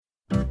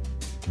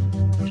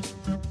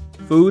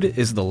Food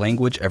is the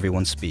language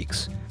everyone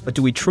speaks, but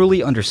do we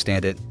truly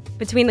understand it?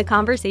 Between the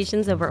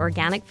conversations over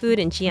organic food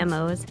and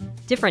GMOs,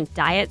 different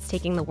diets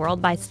taking the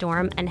world by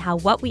storm, and how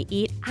what we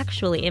eat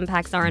actually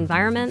impacts our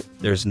environment,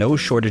 there's no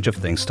shortage of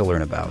things to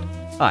learn about.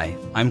 Hi,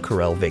 I'm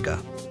Karel Vega.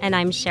 And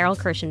I'm Sheril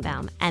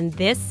Kirschenbaum, and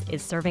this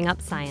is Serving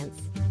Up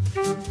Science.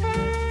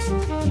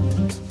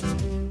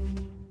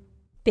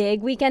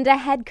 Big weekend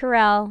ahead,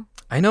 Karel.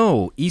 I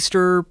know,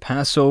 Easter,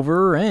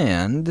 Passover,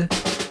 and...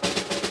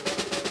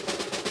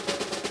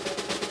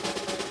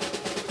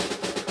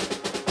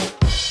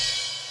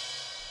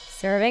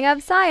 Serving Up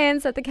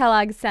Science at the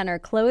Kellogg Center,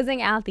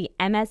 closing out the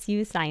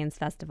MSU Science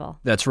Festival.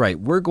 That's right,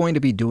 we're going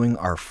to be doing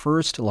our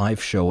first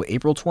live show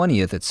April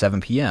 20th at 7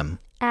 p.m.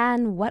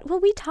 And what will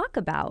we talk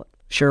about?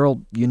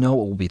 Sheril, you know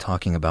what we'll be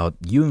talking about.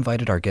 You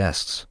invited our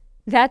guests.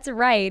 That's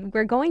right.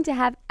 We're going to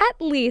have at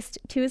least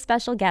 2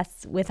 special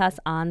guests with us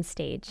on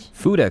stage.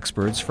 Food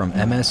experts from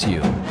MSU.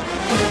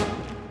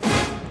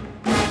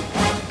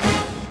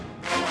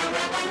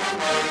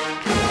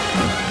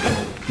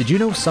 Did you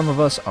know some of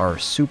us are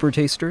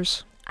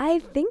supertasters? I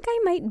think I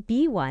might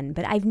be one,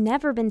 but I've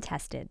never been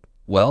tested.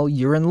 Well,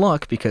 you're in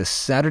luck because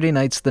Saturday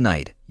night's the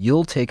night.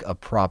 You'll take a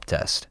prop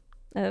test.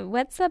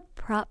 What's a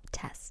prop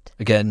test?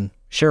 Again,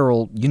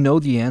 Sheril, you know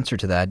the answer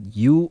to that.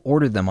 You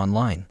ordered them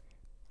online.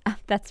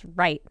 That's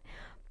right.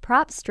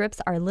 Prop strips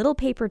are little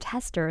paper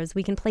testers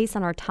we can place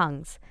on our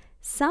tongues.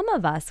 Some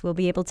of us will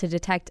be able to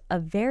detect a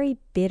very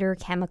bitter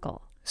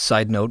chemical.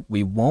 Side note,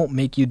 we won't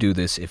make you do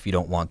this if you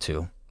don't want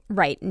to.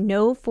 Right,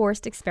 no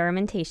forced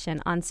experimentation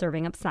on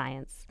Serving Up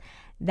Science.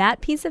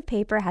 That piece of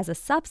paper has a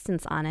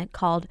substance on it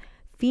called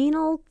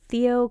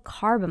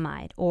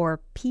phenylthiocarbamide, or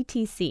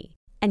PTC,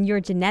 and your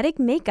genetic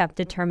makeup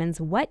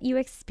determines what you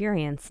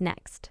experience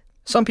next.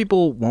 Some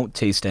people won't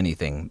taste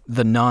anything,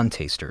 the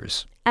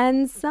non-tasters.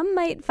 And some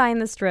might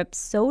find the strips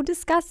so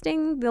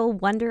disgusting they'll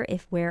wonder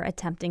if we're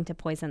attempting to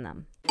poison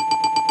them.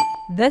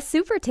 The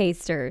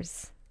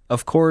supertasters.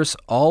 Of course,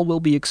 all will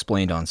be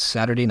explained on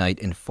Saturday night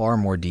in far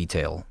more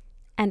detail.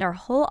 And our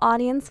whole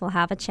audience will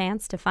have a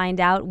chance to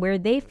find out where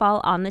they fall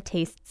on the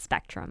taste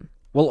spectrum.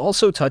 We'll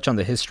also touch on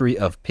the history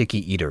of picky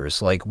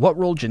eaters, like what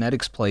role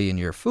genetics play in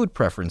your food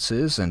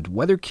preferences and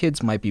whether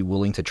kids might be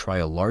willing to try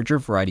a larger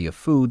variety of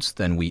foods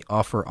than we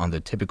offer on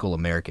the typical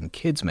American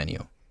kids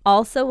menu.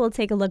 Also, we'll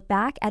take a look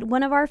back at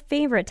one of our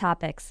favorite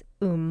topics,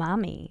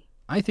 umami.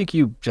 I think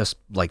you just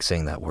like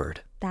saying that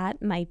word.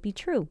 That might be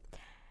true.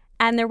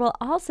 And there will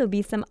also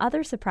be some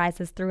other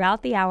surprises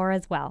throughout the hour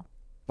as well.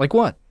 Like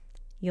what?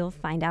 You'll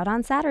find out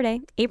on Saturday,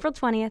 April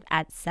 20th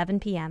at 7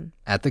 p.m.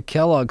 At the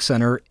Kellogg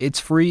Center, it's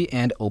free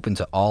and open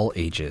to all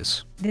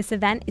ages. This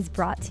event is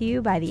brought to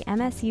you by the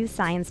MSU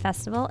Science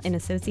Festival in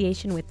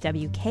association with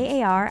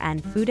WKAR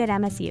and Food at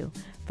MSU.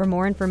 For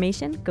more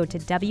information, go to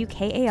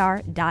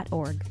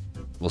WKAR.org.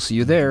 We'll see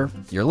you there.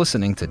 You're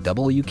listening to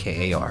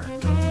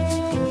WKAR.